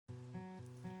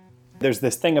There's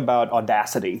this thing about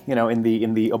audacity, in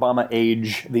the Obama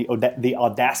age, the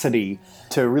audacity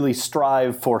to really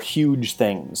strive for huge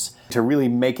things, to really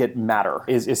make it matter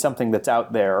is something that's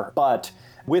out there. But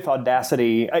with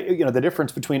audacity, the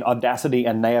difference between audacity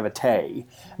and naivete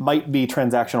might be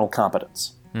transactional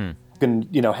competence. You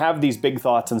can, have these big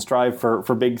thoughts and strive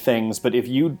for big things, but if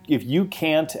you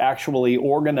can't actually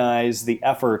organize the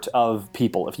effort of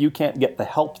people, if you can't get the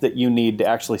help that you need to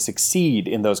actually succeed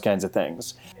in those kinds of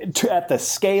things at the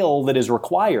scale that is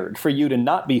required for you to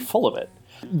not be full of it,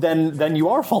 then you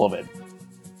are full of it.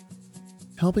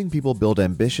 Helping people build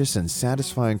ambitious and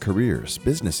satisfying careers,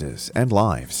 businesses, and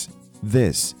lives.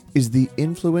 This is the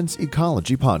Influence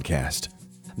Ecology podcast.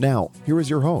 Now, here is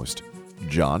your host,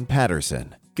 John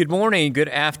Patterson. Good morning, good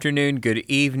afternoon, good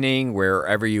evening,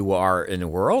 wherever you are in the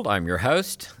world. I'm your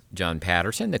host, John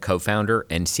Patterson, the co-founder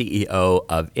and CEO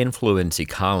of Influence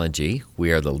Ecology.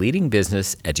 We are the leading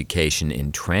business education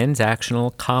in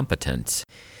transactional competence.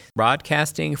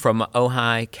 Broadcasting from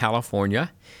Ojai,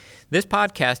 California. This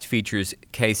podcast features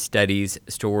case studies,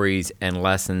 stories, and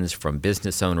lessons from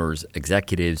business owners,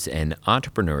 executives, and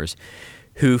entrepreneurs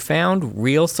who found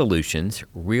real solutions,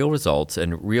 real results,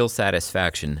 and real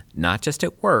satisfaction, not just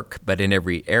at work, but in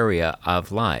every area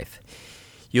of life.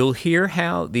 You'll hear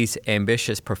how these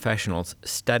ambitious professionals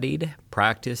studied,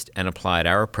 practiced, and applied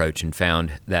our approach and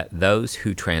found that those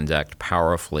who transact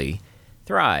powerfully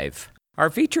thrive. Our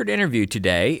featured interview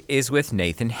today is with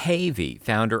Nathan Havey,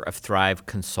 founder of Thrive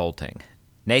Consulting.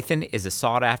 Nathan is a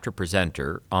sought-after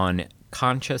presenter on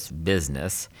conscious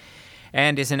business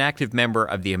and is an active member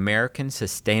of the American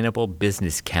Sustainable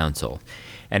Business Council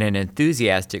and an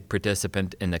enthusiastic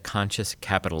participant in the conscious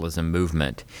capitalism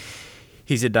movement.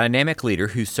 He's a dynamic leader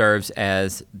who serves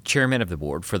as chairman of the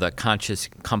board for the Conscious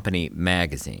Company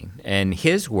magazine. In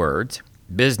his words,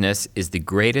 business is the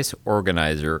greatest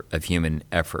organizer of human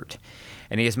effort.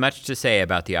 And he has much to say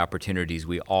about the opportunities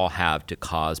we all have to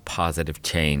cause positive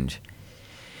change.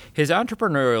 His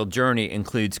entrepreneurial journey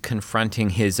includes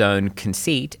confronting his own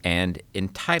conceit and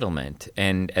entitlement.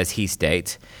 And as he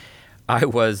states, I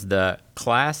was the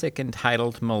classic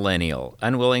entitled millennial,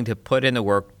 unwilling to put in the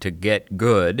work to get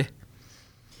good,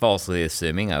 falsely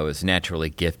assuming I was naturally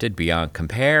gifted beyond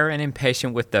compare and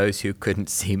impatient with those who couldn't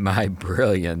see my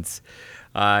brilliance.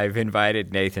 I've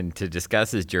invited Nathan to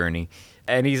discuss his journey,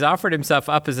 and he's offered himself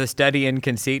up as a study in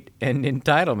conceit and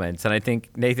entitlements. And I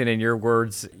think, Nathan, in your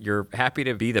words, you're happy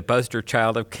to be the poster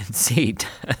child of conceit.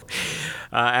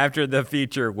 After the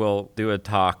feature, we'll do a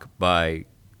talk by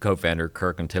co-founder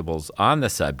Kirk and Tibbles on the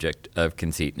subject of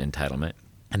conceit and entitlement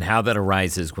and how that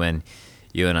arises when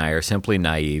you and I are simply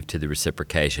naive to the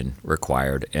reciprocation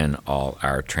required in all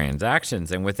our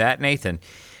transactions. And with that, Nathan,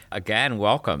 again,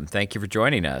 welcome. Thank you for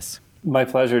joining us. My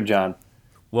pleasure, John.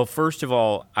 Well, first of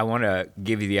all, I want to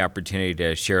give you the opportunity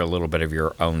to share a little bit of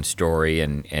your own story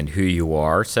and who you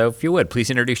are. So if you would,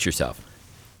 please introduce yourself.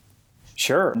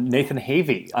 Sure. Nathan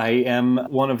Havey. I am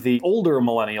one of the older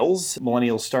millennials.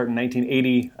 Millennials start in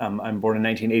 1980. I'm born in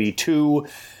 1982.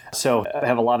 So I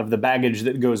have a lot of the baggage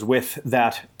that goes with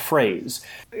that phrase.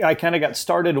 I kind of got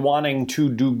started wanting to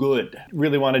do good,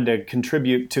 really wanted to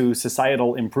contribute to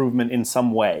societal improvement in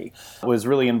some way. I was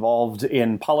really involved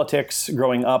in politics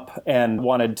growing up and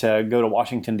wanted to go to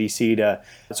Washington, D.C. to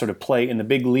sort of play in the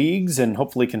big leagues and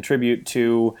hopefully contribute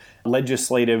to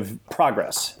legislative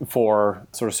progress for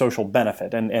sort of social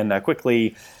benefit. And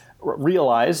quickly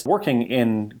realized, working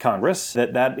in Congress,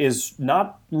 that is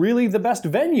not really the best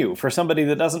venue for somebody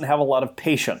that doesn't have a lot of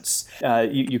patience.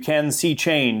 You can see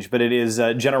change, but it is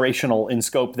generational in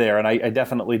scope there, and I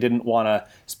definitely didn't want to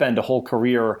spend a whole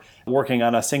career working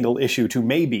on a single issue to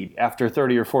maybe, after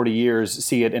 30 or 40 years,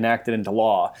 see it enacted into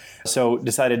law. So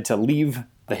decided to leave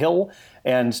the Hill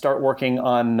and start working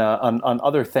on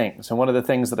other things. And one of the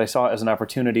things that I saw as an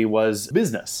opportunity was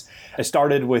business. I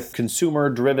started with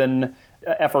consumer-driven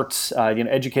efforts,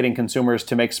 educating consumers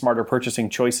to make smarter purchasing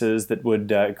choices that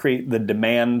would create the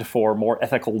demand for more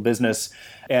ethical business,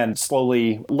 and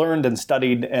slowly learned and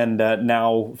studied and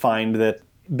now find that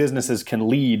businesses can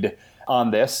lead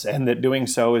on this, and that doing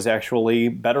so is actually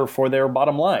better for their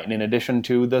bottom line, in addition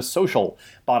to the social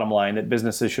bottom line that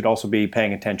businesses should also be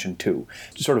paying attention to.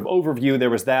 Sort of overview, there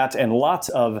was that, and lots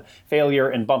of failure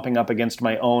and bumping up against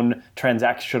my own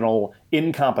transactional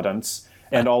incompetence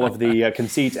and all of the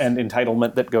conceit and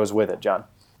entitlement that goes with it, John.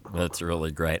 That's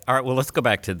really great. All right, well, let's go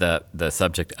back to the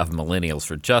subject of millennials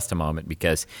for just a moment,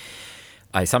 because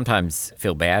I sometimes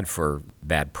feel bad for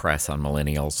bad press on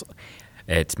millennials.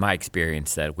 It's my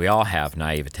experience that we all have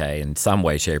naivete in some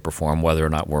way, shape, or form, whether or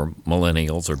not we're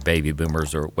millennials or baby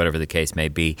boomers or whatever the case may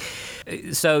be.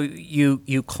 So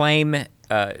you claim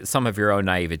some of your own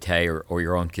naivete or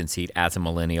your own conceit as a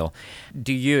millennial.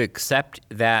 Do you accept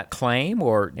that claim,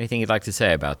 or anything you'd like to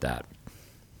say about that?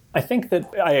 I think that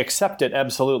I accept it,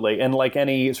 absolutely. And like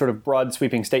any sort of broad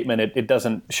sweeping statement, it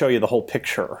doesn't show you the whole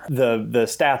picture. The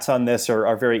stats on this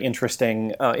are very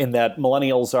interesting in that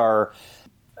millennials are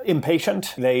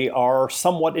impatient. They are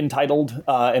somewhat entitled,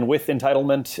 and with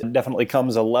entitlement definitely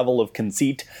comes a level of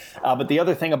conceit. But the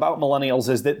other thing about millennials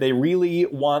is that they really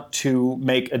want to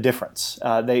make a difference.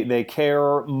 They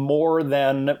care more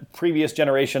than previous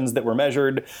generations that were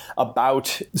measured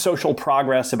about social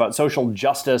progress, about social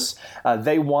justice.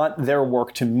 They want their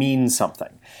work to mean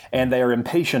something, and they are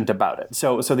impatient about it.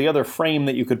 So the other frame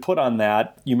that you could put on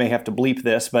that, you may have to bleep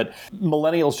this, but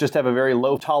millennials just have a very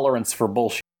low tolerance for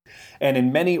bullshit. And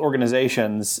in many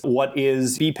organizations, what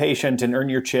is be patient and earn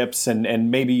your chips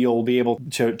and maybe you'll be able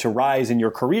to rise in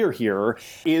your career here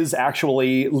is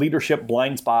actually leadership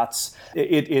blind spots.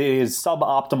 It is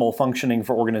suboptimal functioning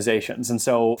for organizations. And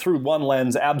so through one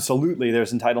lens, absolutely,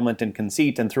 there's entitlement and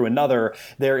conceit. And through another,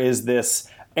 there is this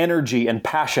energy and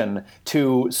passion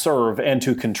to serve and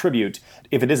to contribute.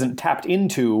 If it isn't tapped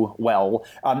into well,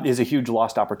 is a huge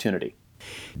lost opportunity.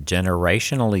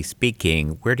 Generationally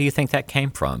speaking, where do you think that came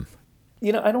from?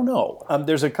 I don't know.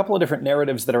 There's a couple of different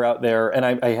narratives that are out there, and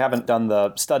I haven't done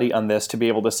the study on this to be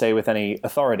able to say with any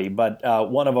authority, but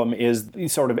one of them is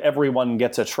sort of everyone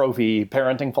gets a trophy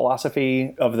parenting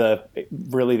philosophy of the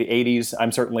 80s.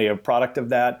 I'm certainly a product of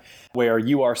that, where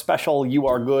you are special, you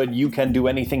are good, you can do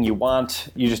anything you want,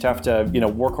 you just have to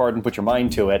work hard and put your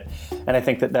mind to it. And I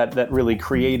think that really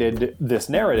created this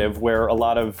narrative where a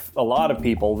lot of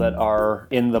people that are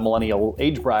in the millennial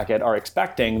age bracket are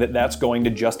expecting that that's going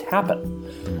to just happen.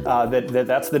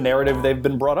 That's the narrative they've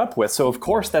been brought up with. So of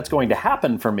course that's going to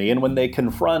happen for me. And when they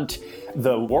confront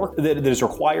the work that is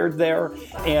required there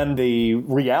and the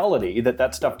reality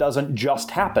that stuff doesn't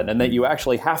just happen and that you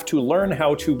actually have to learn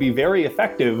how to be very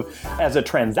effective as a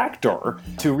transactor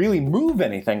to really move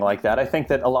anything like that, I think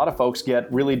that a lot of folks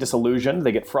get really disillusioned.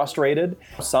 They get frustrated.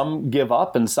 Some give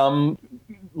up and some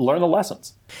learn the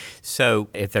lessons. So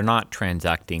if they're not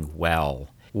transacting well,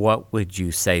 what would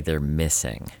you say they're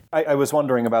missing? I was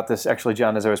wondering about this actually,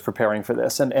 John, as I was preparing for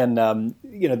this, and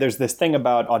there's this thing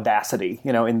about audacity.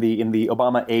 In the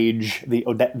Obama age,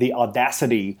 the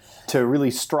audacity to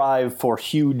really strive for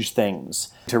huge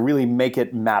things, to really make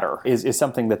it matter, is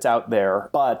something that's out there.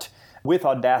 But with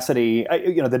audacity,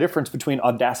 the difference between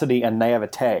audacity and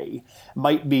naivete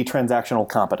might be transactional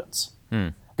competence.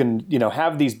 Can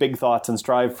have these big thoughts and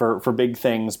strive for big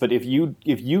things, but if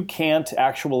you can't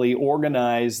actually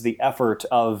organize the effort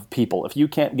of people, if you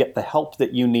can't get the help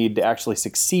that you need to actually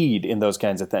succeed in those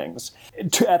kinds of things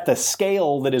at the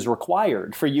scale that is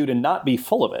required for you to not be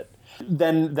full of it,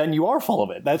 then you are full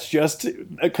of it. That's just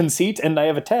a conceit and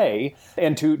naivete,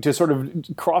 and to sort of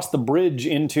cross the bridge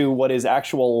into what is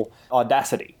actual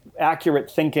audacity,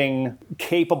 accurate thinking,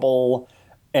 capable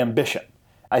ambition.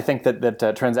 I think that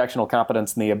transactional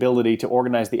competence and the ability to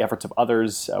organize the efforts of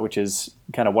others, which is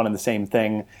kind of one and the same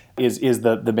thing, is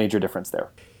the major difference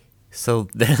there. So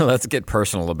then let's get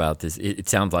personal about this. It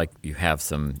sounds like you have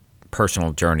some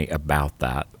personal journey about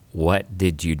that. What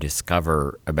did you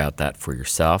discover about that for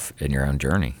yourself in your own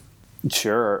journey?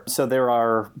 Sure. So there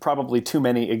are probably too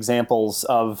many examples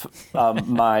of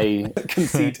my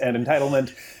conceit and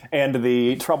entitlement and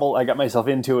the trouble I got myself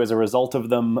into as a result of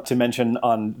them to mention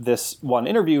on this one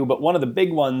interview. But one of the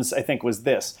big ones, I think, was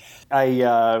this.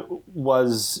 I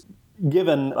was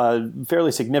given a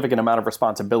fairly significant amount of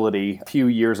responsibility a few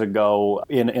years ago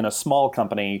in a small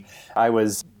company. I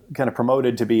was kind of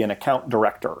promoted to be an account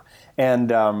director.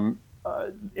 And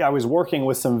I was working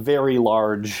with some very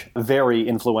large, very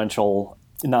influential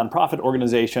nonprofit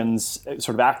organizations, sort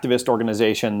of activist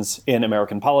organizations in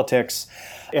American politics.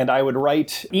 And I would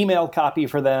write email copy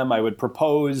for them. I would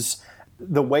propose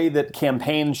the way that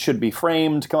campaigns should be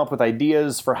framed, come up with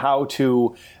ideas for how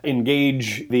to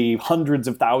engage the hundreds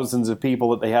of thousands of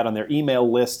people that they had on their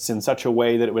email lists in such a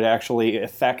way that it would actually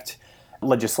affect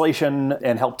legislation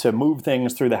and help to move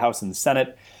things through the House and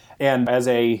Senate. And as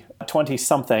a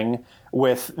 20-something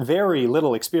with very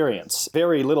little experience,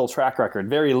 very little track record,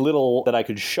 very little that I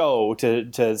could show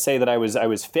to say that I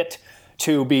was fit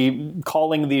to be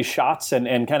calling these shots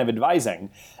and kind of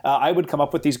advising, I would come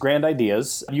up with these grand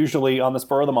ideas, usually on the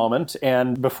spur of the moment,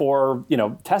 and before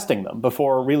testing them,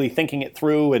 before really thinking it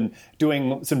through and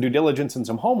doing some due diligence and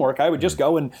some homework, I would just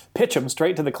go and pitch them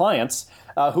straight to the clients,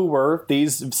 who were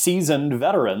these seasoned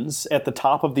veterans at the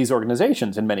top of these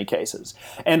organizations in many cases.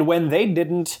 And when they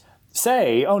didn't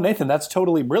say, "Oh, Nathan, that's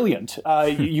totally brilliant.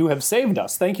 You have saved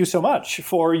us. Thank you so much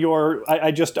for your."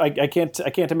 I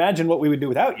can't imagine what we would do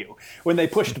without you. When they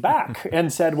pushed back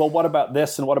and said, "Well, what about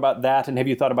this and what about that and have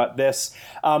you thought about this?"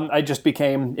 I just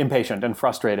became impatient and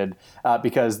frustrated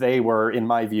because they were, in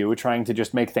my view, trying to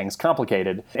just make things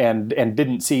complicated and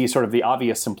didn't see sort of the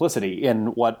obvious simplicity in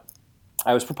what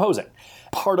I was proposing.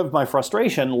 Part of my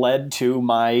frustration led to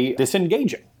my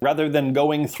disengaging. Rather than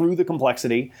going through the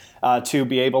complexity to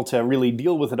be able to really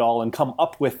deal with it all and come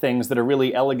up with things that are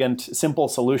really elegant, simple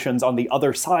solutions on the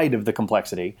other side of the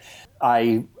complexity,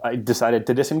 I decided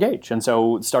to disengage. And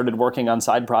so started working on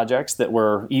side projects that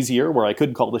were easier, where I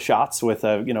could call the shots with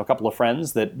a couple of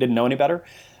friends that didn't know any better,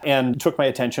 and took my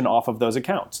attention off of those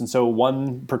accounts. And so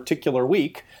one particular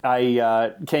week,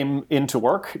 I came into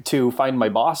work to find my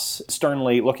boss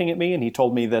sternly looking at me, and he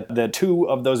told me that the two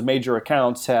of those major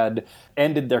accounts had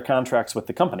ended their contracts with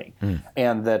the company,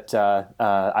 and that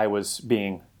I was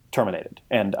being terminated.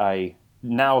 And I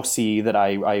now see that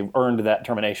I earned that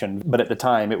termination, but at the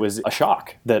time it was a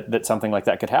shock that something like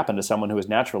that could happen to someone who is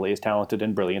naturally as talented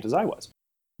and brilliant as I was.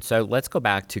 So let's go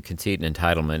back to conceit and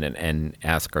entitlement and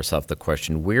ask ourselves the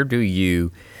question, where do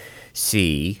you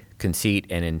see conceit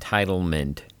and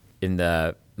entitlement in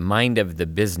the mind of the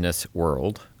business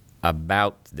world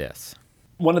about this?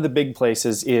 One of the big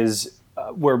places is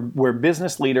where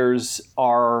business leaders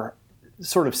are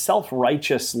sort of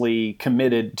self-righteously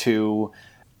committed to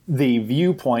the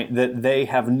viewpoint that they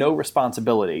have no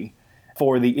responsibility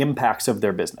for the impacts of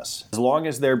their business. As long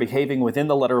as they're behaving within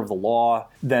the letter of the law,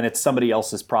 then it's somebody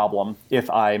else's problem. If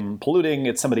I'm polluting,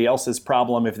 it's somebody else's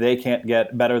problem. If they can't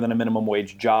get better than a minimum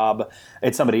wage job,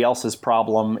 it's somebody else's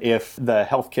problem if the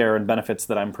healthcare and benefits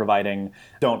that I'm providing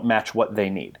don't match what they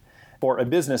need. For a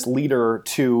business leader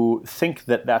to think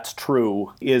that that's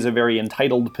true is a very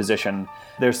entitled position.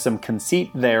 There's some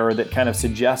conceit there that kind of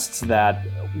suggests that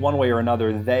one way or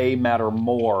another, they matter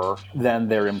more than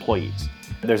their employees.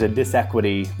 There's a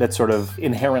disequity that's sort of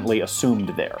inherently assumed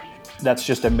there. That's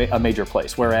just a major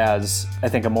place. Whereas I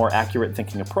think a more accurate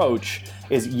thinking approach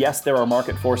is, yes, there are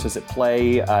market forces at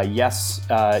play. Yes,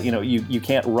 you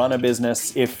can't run a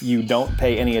business if you don't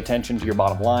pay any attention to your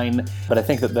bottom line. But I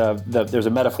think that there's a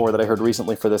metaphor that I heard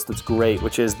recently for this that's great,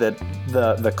 which is that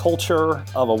the culture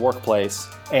of a workplace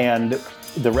and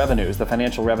the revenues, the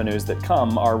financial revenues that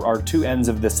come, are two ends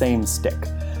of the same stick.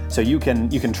 So you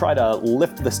can try to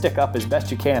lift the stick up as best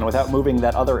you can without moving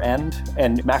that other end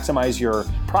and maximize your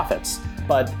profits.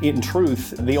 But in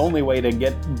truth, the only way to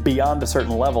get beyond a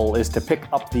certain level is to pick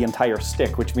up the entire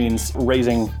stick, which means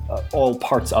raising all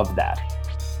parts of that.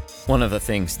 One of the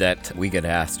things that we get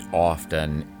asked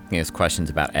often is questions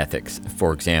about ethics.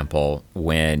 For example,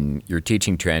 when you're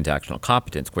teaching transactional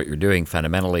competence, what you're doing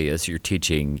fundamentally is you're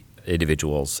teaching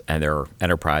individuals and their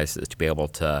enterprises to be able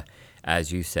to,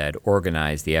 as you said,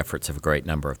 organize the efforts of a great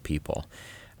number of people,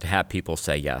 to have people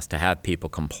say yes, to have people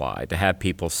comply, to have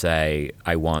people say,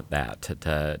 I want that,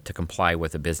 to comply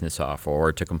with a business offer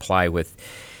or to comply with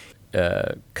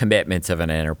commitments of an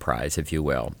enterprise, if you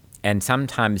will. And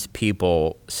sometimes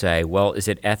people say, well, is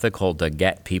it ethical to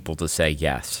get people to say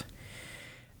yes?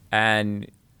 And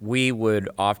we would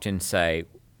often say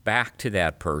back to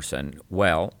that person,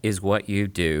 well, is what you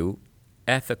do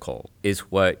ethical? Is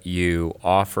what you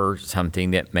offer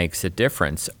something that makes a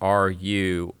difference? Are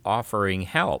you offering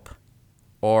help?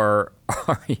 Or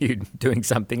are you doing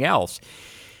something else?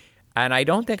 And I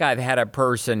don't think I've had a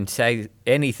person say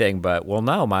anything but, well,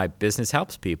 no, my business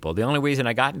helps people. The only reason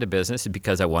I got into business is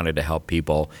because I wanted to help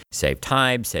people save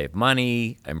time, save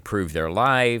money, improve their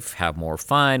life, have more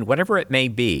fun, whatever it may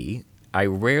be. I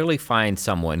rarely find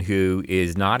someone who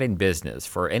is not in business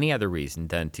for any other reason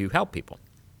than to help people.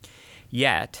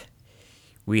 Yet,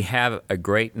 we have a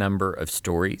great number of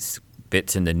stories,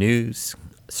 bits in the news.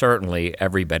 Certainly,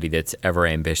 everybody that's ever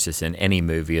ambitious in any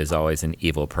movie is always an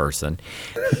evil person.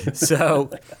 So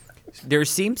there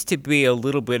seems to be a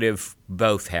little bit of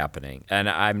both happening. And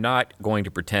I'm not going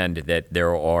to pretend that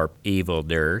there are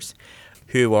evildoers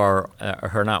who are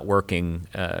not working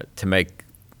to make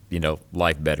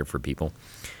life better for people.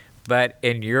 But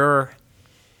in your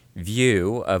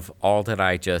view of all that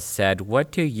I just said, what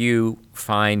do you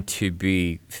find to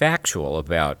be factual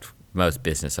about most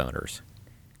business owners?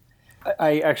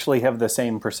 I actually have the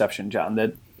same perception, John,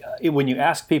 that when you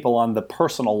ask people on the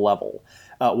personal level,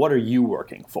 what are you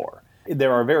working for?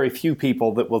 There are very few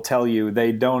people that will tell you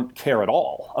they don't care at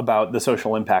all about the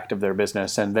social impact of their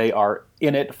business and they are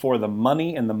in it for the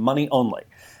money and the money only.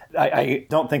 I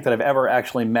don't think that I've ever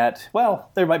actually met, well,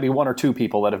 there might be one or two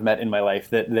people that I've met in my life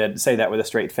that say that with a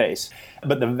straight face.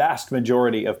 But the vast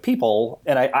majority of people,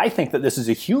 and I think that this is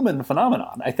a human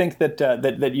phenomenon. I think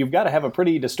that you've got to have a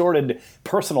pretty distorted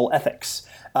personal ethics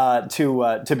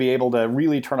to be able to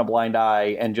really turn a blind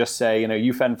eye and just say,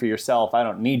 you fend for yourself, I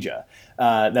don't need you.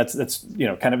 That's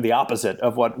kind of the opposite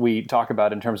of what we talk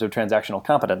about in terms of transactional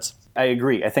competence. I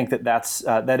agree. I think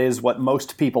that is what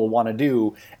most people want to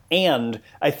do. And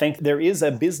I think there is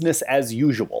a business as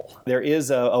usual. There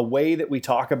is a way that we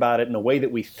talk about it and a way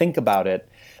that we think about it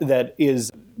that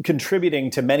is contributing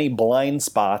to many blind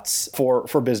spots for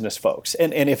business folks.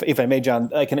 And if I may, John,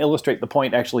 I can illustrate the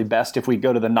point actually best if we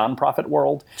go to the nonprofit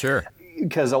world. Sure.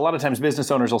 Because a lot of times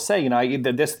business owners will say,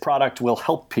 this product will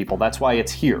help people. That's why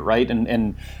it's here, right?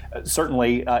 And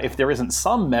certainly, if there isn't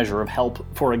some measure of help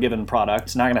for a given product,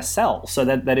 it's not going to sell. So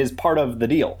that is part of the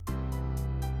deal.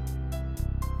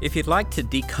 If you'd like to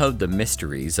decode the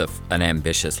mysteries of an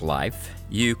ambitious life,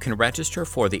 you can register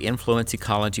for the Influence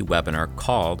Ecology webinar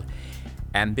called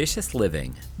Ambitious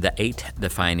Living, the 8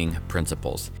 Defining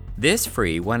Principles. This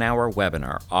free 1-hour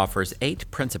webinar offers 8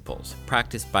 principles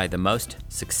practiced by the most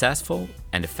successful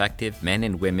and effective men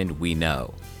and women we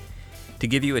know. To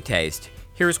give you a taste,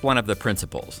 here's one of the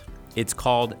principles. It's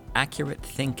called accurate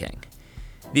thinking.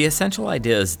 The essential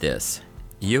idea is this: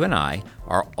 you and I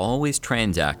are always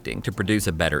transacting to produce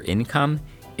a better income,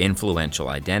 influential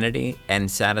identity,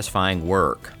 and satisfying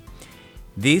work.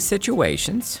 These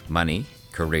situations, money,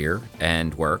 career,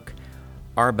 and work,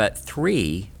 are but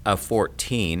 3 of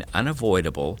 14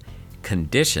 unavoidable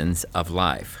conditions of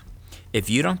life. If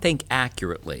you don't think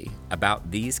accurately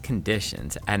about these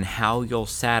conditions and how you'll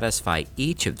satisfy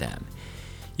each of them,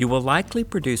 you will likely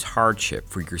produce hardship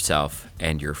for yourself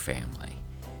and your family.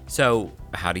 So,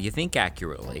 how do you think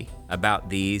accurately about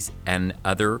these and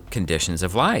other conditions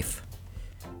of life?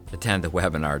 Attend the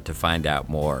webinar to find out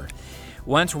more.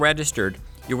 Once registered,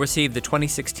 you'll receive the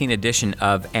 2016 edition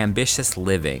of Ambitious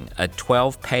Living, a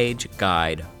 12-page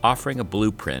guide offering a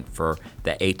blueprint for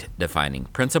the 8 defining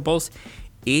principles,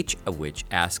 each of which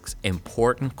asks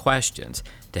important questions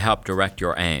to help direct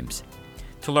your aims.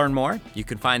 To learn more, you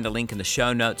can find the link in the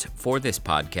show notes for this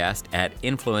podcast at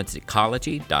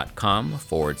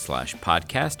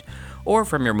influenceecology.com/podcast, or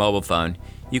from your mobile phone,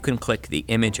 you can click the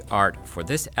image art for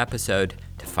this episode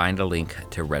to find a link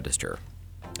to register.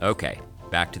 Okay,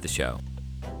 back to the show.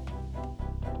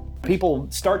 People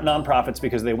start nonprofits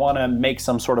because they want to make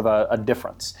some sort of a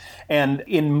difference. And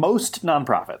in most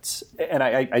nonprofits, and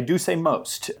I do say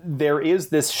most, there is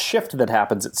this shift that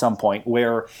happens at some point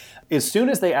where as soon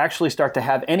as they actually start to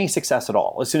have any success at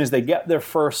all, as soon as they get their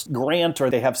first grant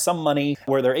or they have some money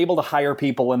where they're able to hire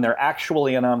people and they're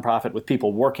actually a nonprofit with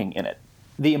people working in it,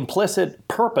 the implicit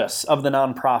purpose of the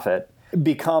nonprofit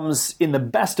becomes, in the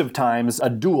best of times, a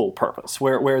dual purpose,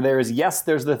 where there's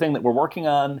the thing that we're working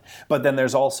on, but then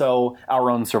there's also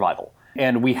our own survival.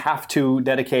 And we have to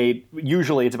dedicate,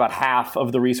 usually it's about half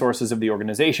of the resources of the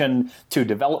organization to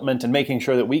development and making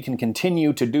sure that we can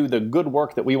continue to do the good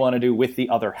work that we want to do with the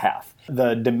other half.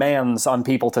 The demands on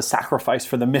people to sacrifice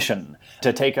for the mission,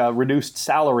 to take a reduced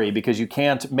salary because you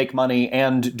can't make money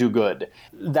and do good.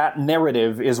 That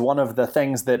narrative is one of the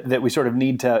things that we sort of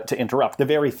need to interrupt. The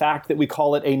very fact that we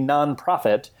call it a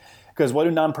nonprofit, because what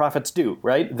do nonprofits do,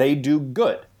 right? They do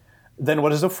good. Then what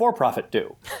does a for-profit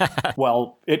do?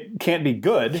 Well, it can't be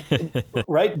good,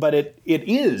 right? But it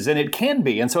is, and it can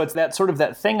be. And so it's that sort of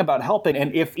that thing about helping.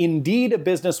 And if indeed a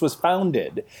business was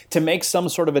founded to make some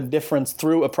sort of a difference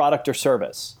through a product or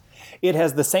service, it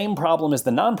has the same problem as the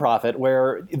nonprofit,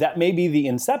 where that may be the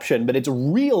inception, but it's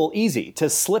real easy to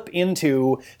slip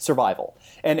into survival.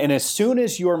 And as soon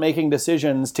as you're making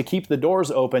decisions to keep the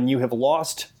doors open, you have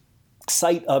lost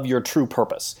sight of your true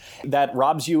purpose. That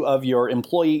robs you of your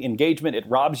employee engagement. It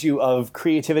robs you of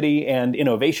creativity and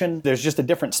innovation. There's just a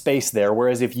different space there.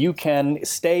 Whereas if you can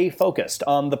stay focused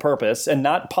on the purpose and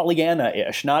not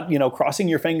Pollyanna-ish, not, crossing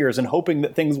your fingers and hoping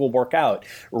that things will work out,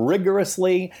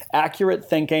 rigorously accurate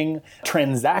thinking,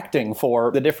 transacting for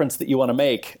the difference that you want to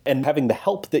make, and having the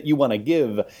help that you want to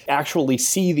give actually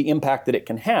see the impact that it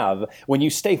can have. When you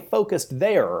stay focused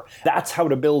there, that's how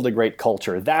to build a great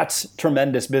culture. That's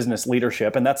tremendous business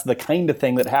leadership, and that's the kind of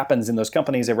thing that happens in those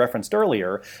companies I referenced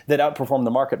earlier that outperform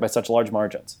the market by such large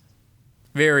margins.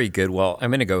 Very good. Well, I'm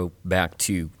going to go back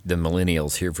to the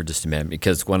millennials here for just a minute,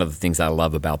 because one of the things I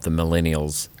love about the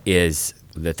millennials is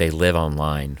that they live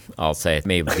online. I'll say it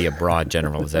may be a broad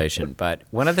generalization, but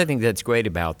one of the things that's great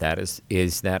about that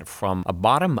is that from a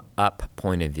bottom-up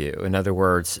point of view, in other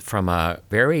words, from a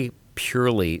very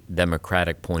purely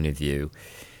democratic point of view,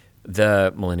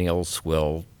 The millennials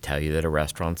will tell you that a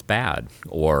restaurant's bad,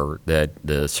 or that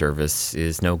the service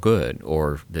is no good,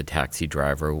 or the taxi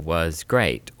driver was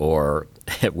great, or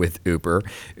with Uber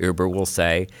will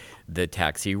say the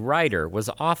taxi rider was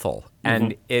awful.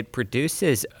 And it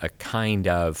produces a kind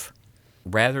of,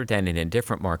 rather than in a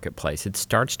different marketplace, it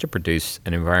starts to produce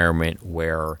an environment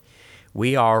where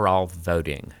we are all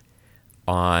voting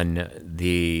on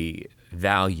the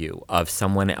value of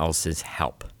someone else's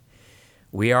help.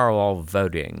 We are all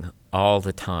voting all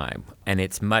the time, and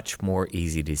it's much more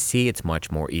easy to see. It's much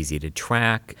more easy to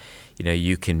track.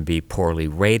 You can be poorly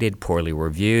rated, poorly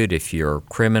reviewed if you're a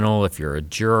criminal, if you're a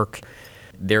jerk.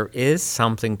 There is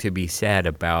something to be said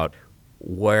about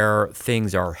where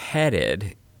things are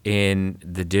headed in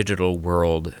the digital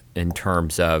world in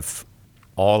terms of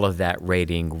all of that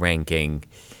rating, ranking,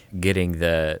 getting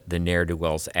the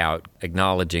ne'er-do-wells out,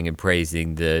 acknowledging and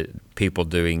praising the people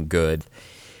doing good.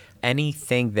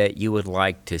 Anything that you would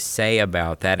like to say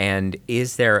about that? And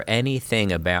is there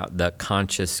anything about the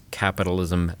conscious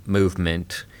capitalism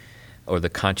movement or the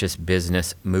conscious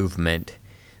business movement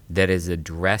that is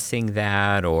addressing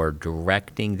that or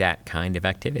directing that kind of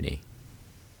activity?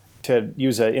 To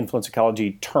use an influence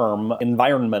ecology term,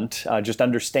 environment, just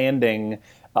understanding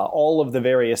all of the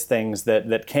various things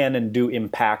that can and do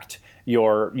impact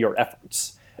your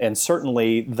efforts. And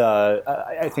certainly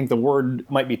I think the word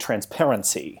might be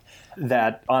transparency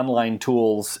that online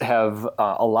tools have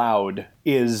allowed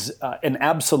is an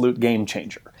absolute game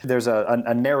changer. There's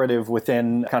a narrative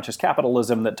within conscious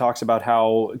capitalism that talks about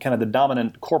how kind of the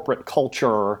dominant corporate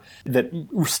culture that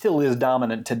still is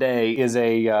dominant today is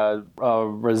a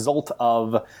result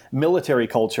of military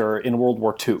culture in World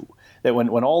War II. That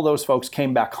when all those folks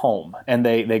came back home and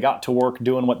they got to work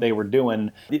doing what they were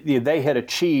doing, they had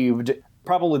achieved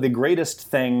probably the greatest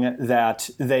thing that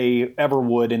they ever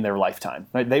would in their lifetime.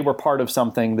 Right? They were part of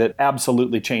something that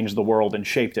absolutely changed the world and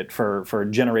shaped it for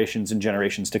generations and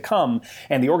generations to come.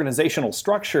 And the organizational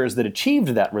structures that achieved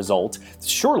that result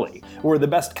surely were the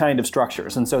best kind of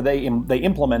structures. And so they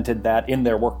implemented that in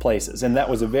their workplaces. And that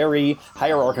was a very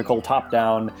hierarchical,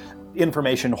 top-down,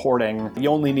 information hoarding, you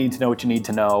only need to know what you need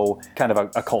to know, kind of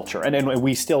a culture. And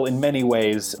we still, in many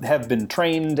ways, have been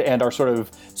trained and are sort of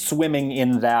swimming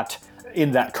in that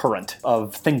current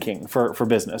of thinking for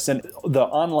business. And the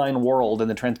online world and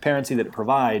the transparency that it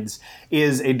provides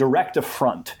is a direct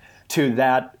affront to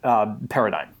that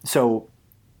paradigm. So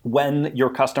when your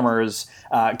customers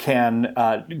can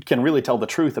really tell the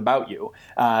truth about you.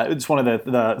 It's one of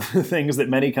the things that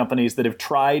many companies that have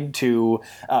tried to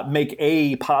make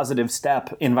a positive step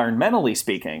environmentally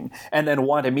speaking, and then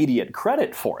want immediate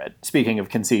credit for it, speaking of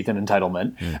conceit and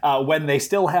entitlement, when they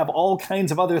still have all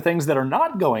kinds of other things that are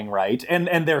not going right,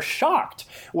 and they're shocked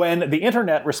when the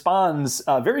internet responds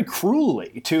very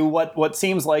cruelly to what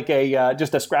seems like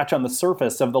just a scratch on the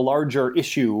surface of the larger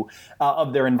issue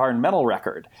of their environmental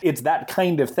record. It's that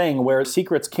kind of thing where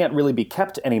secrets can't really be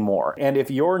kept anymore. And if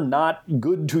you're not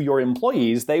good to your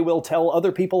employees, they will tell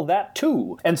other people that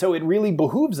too. And so it really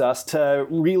behooves us to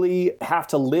really have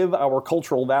to live our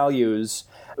cultural values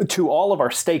to all of our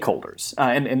stakeholders.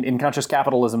 And in conscious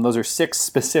capitalism, those are 6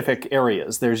 specific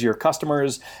areas. There's your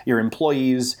customers, your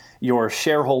employees, your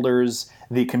shareholders,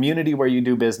 the community where you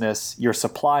do business, your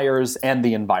suppliers, and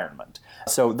the environment.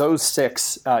 So those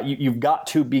 6, you've got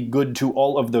to be good to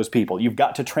all of those people. You've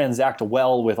got to transact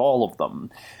well with all of them,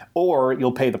 or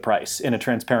you'll pay the price in a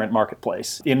transparent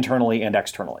marketplace, internally and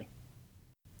externally.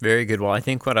 Very good. Well, I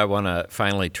think what I want to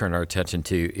finally turn our attention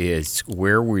to is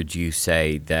where would you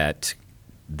say that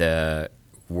the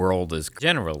world is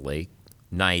generally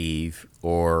naive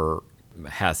or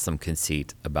has some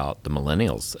conceit about the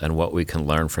millennials and what we can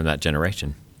learn from that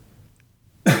generation?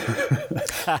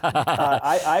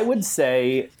 I would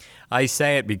say... I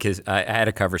say it because I had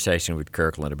a conversation with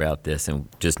Kirkland about this, and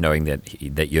just knowing that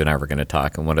you and I were going to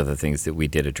talk, and one of the things that we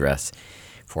did address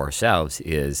for ourselves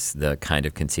is the kind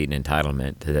of conceit and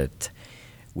entitlement that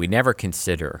we never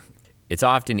consider. It's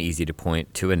often easy to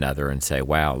point to another and say,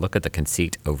 wow, look at the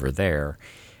conceit over there.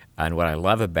 And what I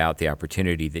love about the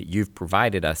opportunity that you've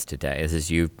provided us today is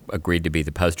you've agreed to be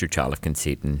the poster child of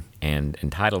conceit and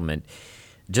entitlement,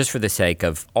 just for the sake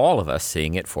of all of us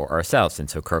seeing it for ourselves. And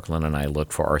so Kirkland and I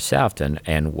looked for ourselves,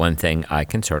 and one thing I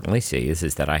can certainly see is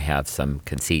that I have some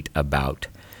conceit about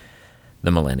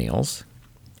the millennials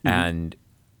and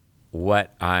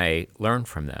what I learned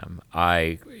from them.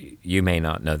 You may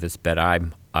not know this, but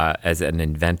I'm, as an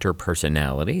inventor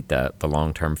personality, the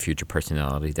long-term future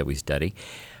personality that we study,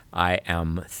 I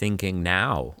am thinking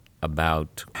now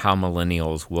about how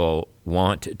millennials will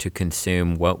want to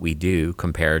consume what we do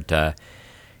compared to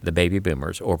the baby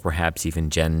boomers, or perhaps even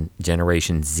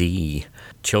Generation Z,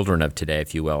 children of today,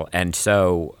 if you will. And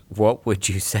so what would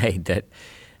you say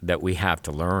that we have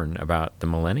to learn about the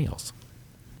millennials?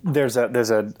 There's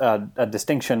a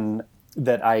distinction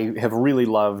that I have really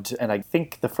loved, and I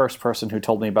think the first person who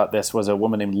told me about this was a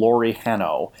woman named Lori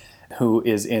Hanno, who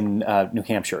is in New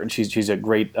Hampshire, and she's a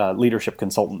great leadership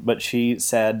consultant. But she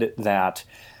said that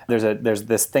there's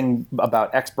this thing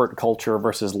about expert culture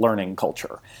versus learning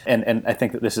culture, and I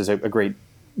think that this is a great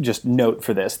just note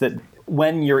for this, that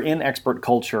when you're in expert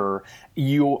culture,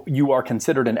 you are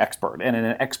considered an expert, and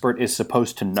an expert is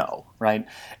supposed to know, right?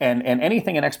 And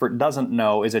anything an expert doesn't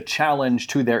know is a challenge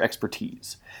to their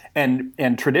expertise. And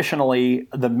traditionally,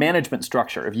 the management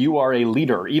structure, if you are a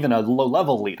leader, even a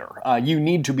low-level leader, you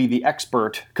need to be the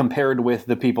expert compared with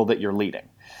the people that you're leading.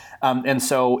 And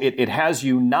so it has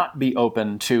you not be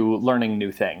open to learning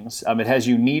new things. It has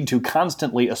you need to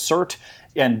constantly assert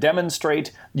and demonstrate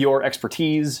your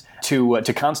expertise to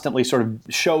constantly sort of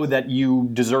show that you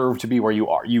deserve to be where you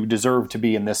are. You deserve to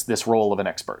be in this role of an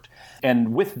expert.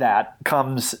 And with that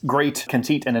comes great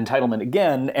conceit and entitlement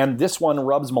again, and this one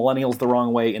rubs millennials the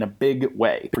wrong way in a big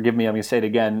way. Forgive me, I'm going to say it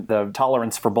again, the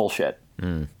tolerance for bullshit.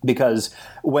 Because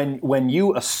when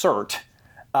you assert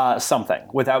something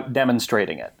without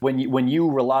demonstrating it, when you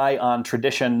rely on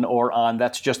tradition or on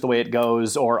that's just the way it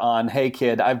goes, or on, hey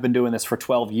kid, I've been doing this for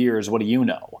 12 years, what do you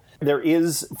know? There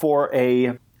is, for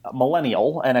a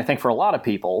millennial, and I think for a lot of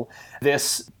people,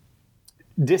 this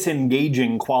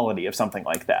disengaging quality of something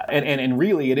like that. And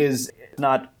really it is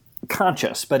not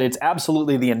conscious, but it's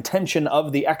absolutely the intention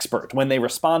of the expert when they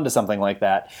respond to something like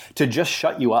that to just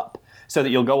shut you up, so that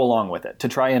you'll go along with it, to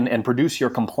try and produce your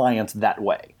compliance that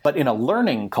way. But in a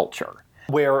learning culture,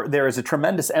 where there is a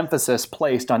tremendous emphasis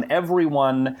placed on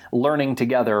everyone learning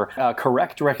together,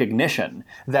 correct recognition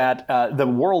that the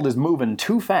world is moving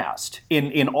too fast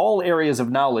in all areas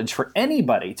of knowledge for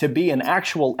anybody to be an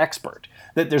actual expert,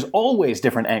 that there's always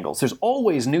different angles, there's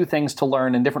always new things to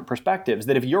learn and different perspectives,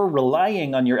 that if you're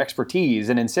relying on your expertise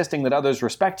and insisting that others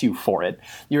respect you for it,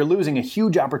 you're losing a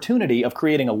huge opportunity of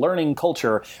creating a learning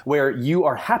culture where you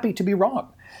are happy to be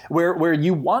wrong, where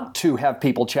you want to have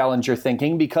people challenge your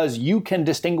thinking because you can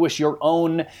distinguish your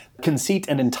own conceit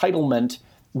and entitlement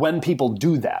when people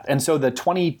do that. And so the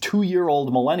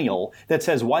 22-year-old millennial that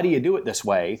says, why do you do it this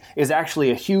way, is actually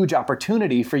a huge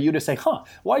opportunity for you to say,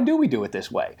 why do we do it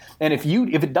this way? And if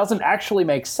it doesn't actually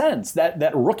make sense,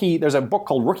 that rookie, there's a book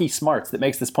called Rookie Smarts that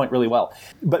makes this point really well.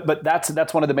 But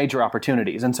that's one of the major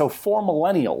opportunities. And so for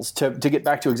millennials, to get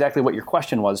back to exactly what your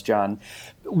question was, John,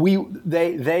 we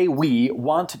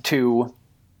want to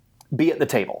be at the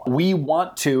table. We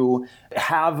want to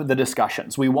have the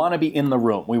discussions. We want to be in the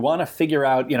room. We want to figure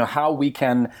out, how we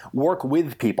can work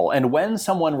with people. And when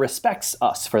someone respects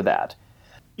us for that,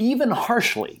 even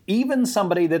harshly, even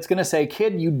somebody that's going to say,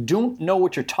 kid, you don't know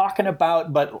what you're talking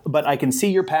about, but I can see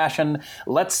your passion.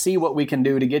 Let's see what we can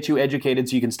do to get you educated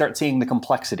so you can start seeing the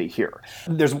complexity here.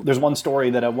 There's one story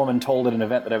that a woman told at an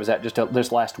event that I was at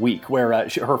just last week, where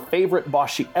her favorite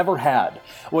boss she ever had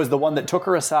was the one that took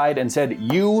her aside and said,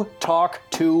 you talk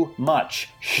too much.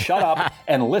 Shut up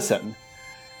and listen,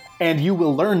 and you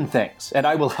will learn things, and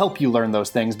I will help you learn those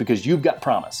things because you've got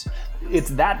promise. It's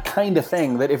that kind of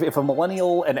thing that if a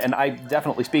millennial, and I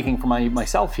definitely speaking for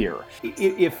myself here,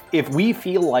 if we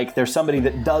feel like there's somebody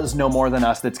that does know more than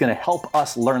us that's going to help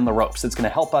us learn the ropes, that's going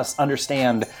to help us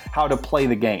understand how to play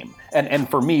the game. And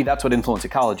for me, that's what Influence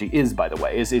Ecology is, by the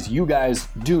way, is you guys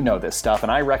do know this stuff,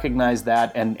 and I recognize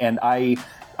that, and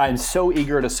I'm so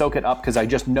eager to soak it up because I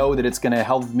just know that it's going to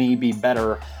help me be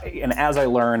better. And as I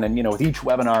learn, and with each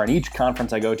webinar and each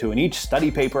conference I go to and each study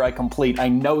paper I complete, I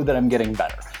know that I'm getting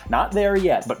better. Not there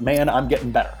yet, but man, I'm getting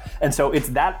better. And so it's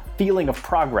that feeling of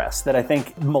progress that I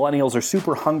think millennials are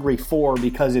super hungry for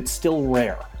because it's still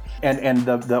rare. And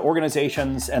the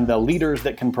organizations and the leaders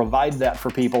that can provide that for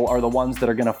people are the ones that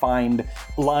are going to find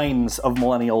lines of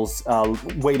millennials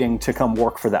waiting to come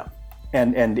work for them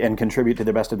and contribute to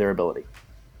the best of their ability.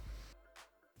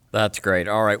 That's great.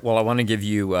 All right. Well, I want to give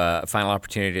you a final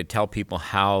opportunity to tell people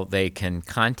how they can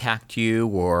contact you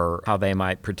or how they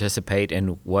might participate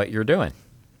in what you're doing.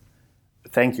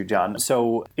 Thank you, John.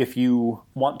 So if you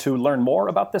want to learn more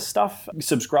about this stuff,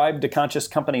 subscribe to Conscious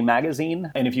Company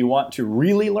Magazine. And if you want to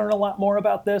really learn a lot more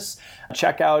about this,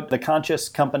 check out the Conscious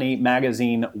Company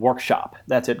Magazine Workshop.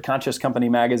 That's at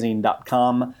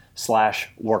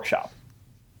consciouscompany.com/workshop.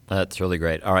 That's really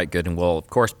great. All right, good. And we'll, of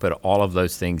course, put all of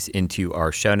those things into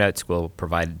our show notes. We'll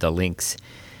provide the links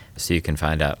so you can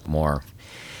find out more.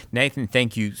 Nathan,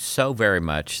 thank you so very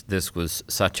much. This was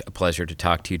such a pleasure to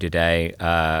talk to you today.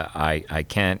 I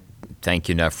can't thank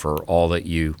you enough for all that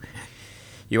you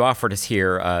You offered us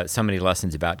here so many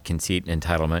lessons about conceit and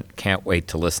entitlement. Can't wait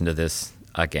to listen to this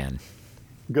again.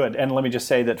 Good. And let me just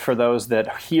say that for those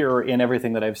that hear in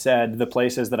everything that I've said, the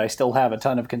places that I still have a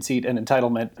ton of conceit and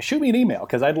entitlement, shoot me an email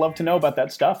because I'd love to know about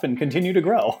that stuff and continue to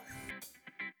grow.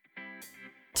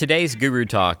 Today's Guru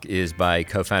Talk is by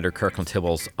co-founder Kirkland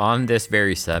Tibbles on this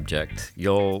very subject.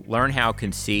 You'll learn how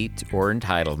conceit or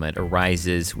entitlement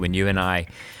arises when you and I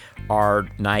are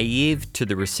naive to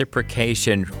the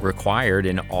reciprocation required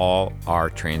in all our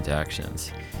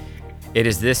transactions. It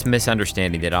is this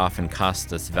misunderstanding that often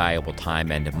costs us valuable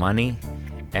time and money,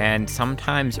 and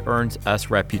sometimes earns us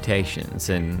reputations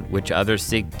in which others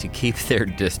seek to keep their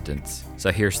distance.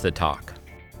 So here's the talk.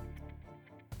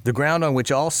 The ground on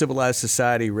which all civilized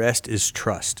society rests is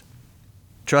trust.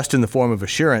 Trust in the form of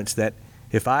assurance that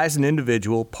if I as an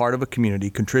individual, part of a community,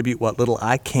 contribute what little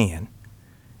I can,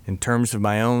 in terms of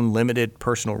my own limited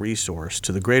personal resource,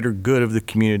 to the greater good of the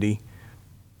community,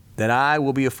 that I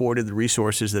will be afforded the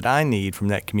resources that I need from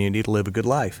that community to live a good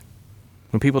life.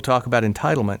 When people talk about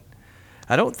entitlement,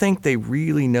 I don't think they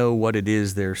really know what it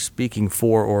is they're speaking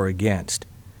for or against.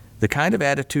 The kind of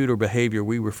attitude or behavior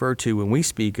we refer to when we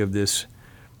speak of this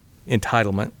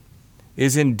entitlement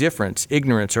is indifference,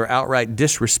 ignorance, or outright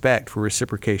disrespect for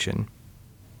reciprocation.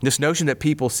 This notion that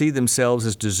people see themselves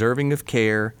as deserving of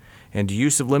care and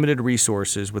use of limited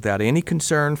resources without any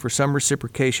concern for some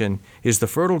reciprocation is the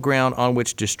fertile ground on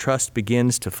which distrust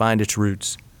begins to find its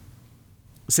roots.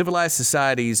 Civilized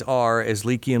societies are, as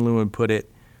Leakey and Lewin put it,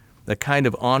 a kind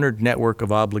of honored network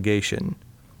of obligation.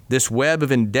 This web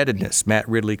of indebtedness, Matt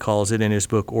Ridley calls it in his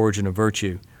book Origin of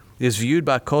Virtue, is viewed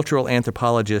by cultural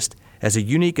anthropologists as a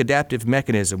unique adaptive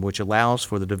mechanism which allows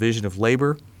for the division of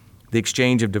labor, the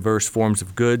exchange of diverse forms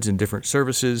of goods and different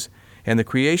services, and the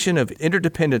creation of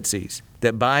interdependencies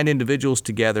that bind individuals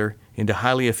together into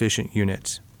highly efficient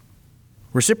units.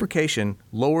 Reciprocation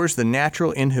lowers the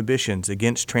natural inhibitions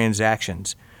against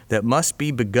transactions that must be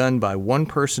begun by one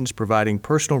person's providing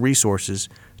personal resources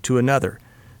to another,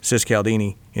 says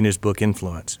Cialdini in his book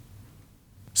Influence.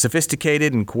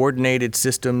 Sophisticated and coordinated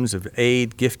systems of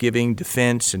aid, gift-giving,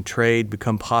 defense, and trade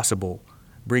become possible,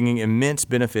 bringing immense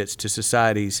benefits to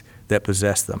societies that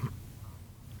possess them.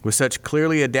 With such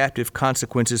clearly adaptive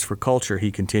consequences for culture,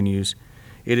 he continues,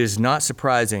 it is not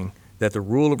surprising that the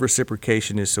rule of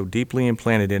reciprocation is so deeply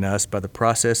implanted in us by the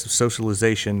process of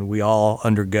socialization we all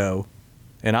undergo,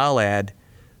 and I'll add,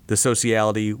 the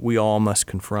sociality we all must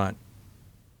confront.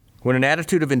 When an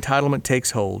attitude of entitlement takes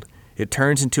hold, it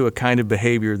turns into a kind of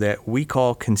behavior that we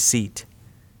call conceit.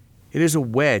 It is a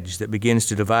wedge that begins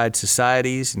to divide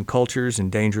societies and cultures in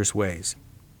dangerous ways.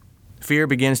 Fear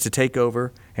begins to take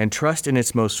over, and trust in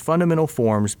its most fundamental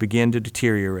forms begin to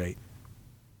deteriorate.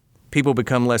 People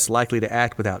become less likely to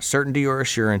act without certainty or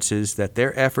assurances that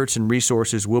their efforts and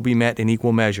resources will be met in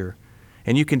equal measure.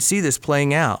 And you can see this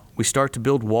playing out. We start to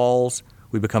build walls,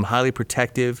 we become highly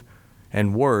protective,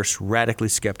 and worse, radically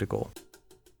skeptical.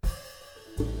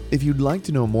 If you'd like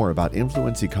to know more about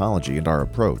Influence Ecology and our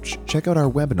approach, check out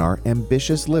our webinar,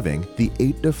 Ambitious Living, the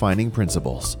 8 Defining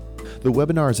Principles. The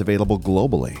webinar is available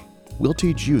globally. We'll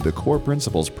teach you the core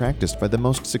principles practiced by the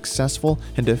most successful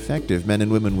and effective men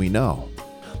and women we know.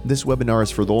 This webinar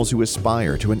is for those who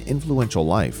aspire to an influential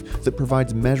life that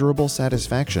provides measurable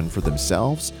satisfaction for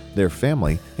themselves, their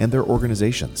family, and their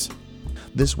organizations.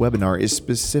 This webinar is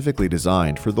specifically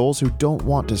designed for those who don't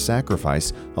want to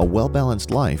sacrifice a well-balanced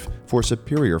life for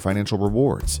superior financial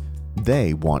rewards.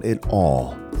 They want it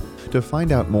all. To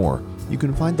find out more, you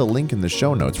can find the link in the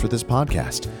show notes for this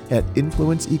podcast at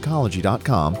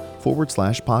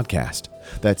influenceecology.com/podcast.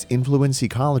 That's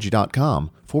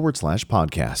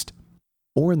influenceecology.com/podcast.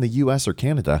 Or in the US or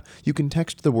Canada, you can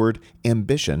text the word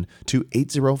ambition to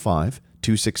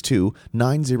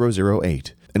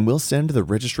 805-262-9008, and we'll send the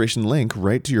registration link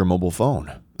right to your mobile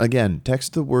phone. Again,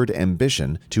 text the word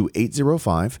ambition to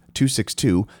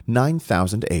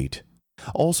 805-262-9008.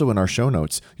 Also in our show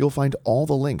notes, you'll find all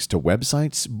the links to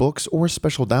websites, books, or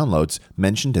special downloads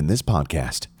mentioned in this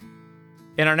podcast.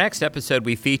 In our next episode,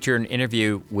 we feature an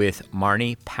interview with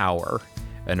Marnie Power,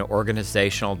 an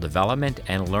organizational development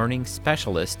and learning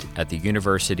specialist at the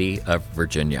University of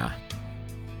Virginia.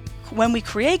 When we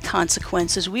create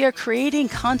consequences, we are creating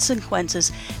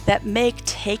consequences that make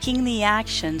taking the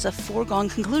actions a foregone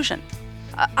conclusion.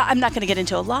 I'm not going to get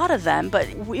into a lot of them, but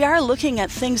we are looking at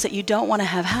things that you don't want to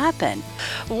have happen.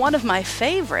 One of my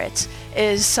favorites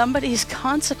is somebody's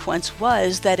consequence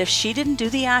was that if she didn't do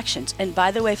the actions, and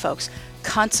by the way, folks,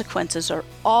 consequences are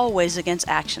always against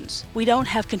actions. We don't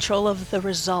have control of the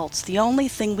results. The only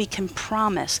thing we can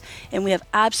promise and we have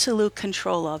absolute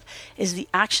control of is the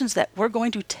actions that we're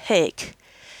going to take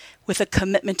with a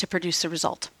commitment to produce the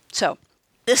result. So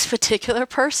this particular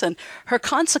person, her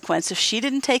consequence, if she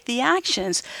didn't take the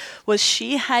actions, was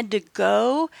she had to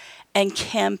go and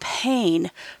campaign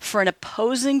for an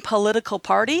opposing political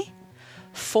party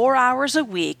 4 hours a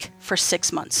week for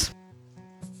 6 months.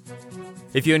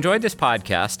 If you enjoyed this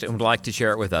podcast and would like to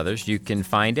share it with others, you can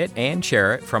find it and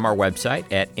share it from our website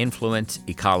at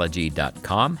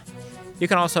influenceecology.com. You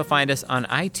can also find us on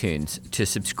iTunes to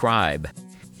subscribe.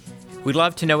 We'd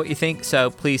love to know what you think, so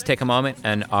please take a moment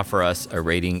and offer us a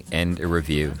rating and a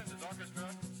review.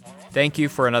 Thank you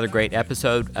for another great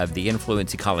episode of the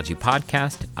Influence Ecology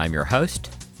podcast. I'm your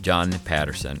host, John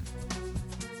Patterson.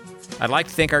 I'd like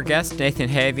to thank our guest, Nathan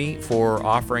Havey, for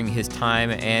offering his time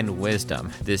and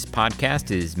wisdom. This podcast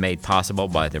is made possible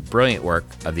by the brilliant work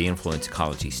of the Influence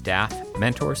Ecology staff,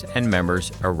 mentors, and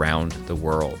members around the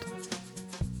world.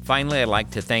 Finally, I'd like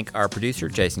to thank our producer,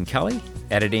 Jason Kelly,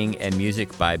 editing and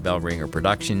music by Bell Ringer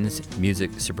Productions,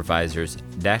 music supervisors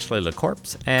Dashley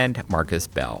LaCorpse and Marcus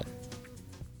Bell.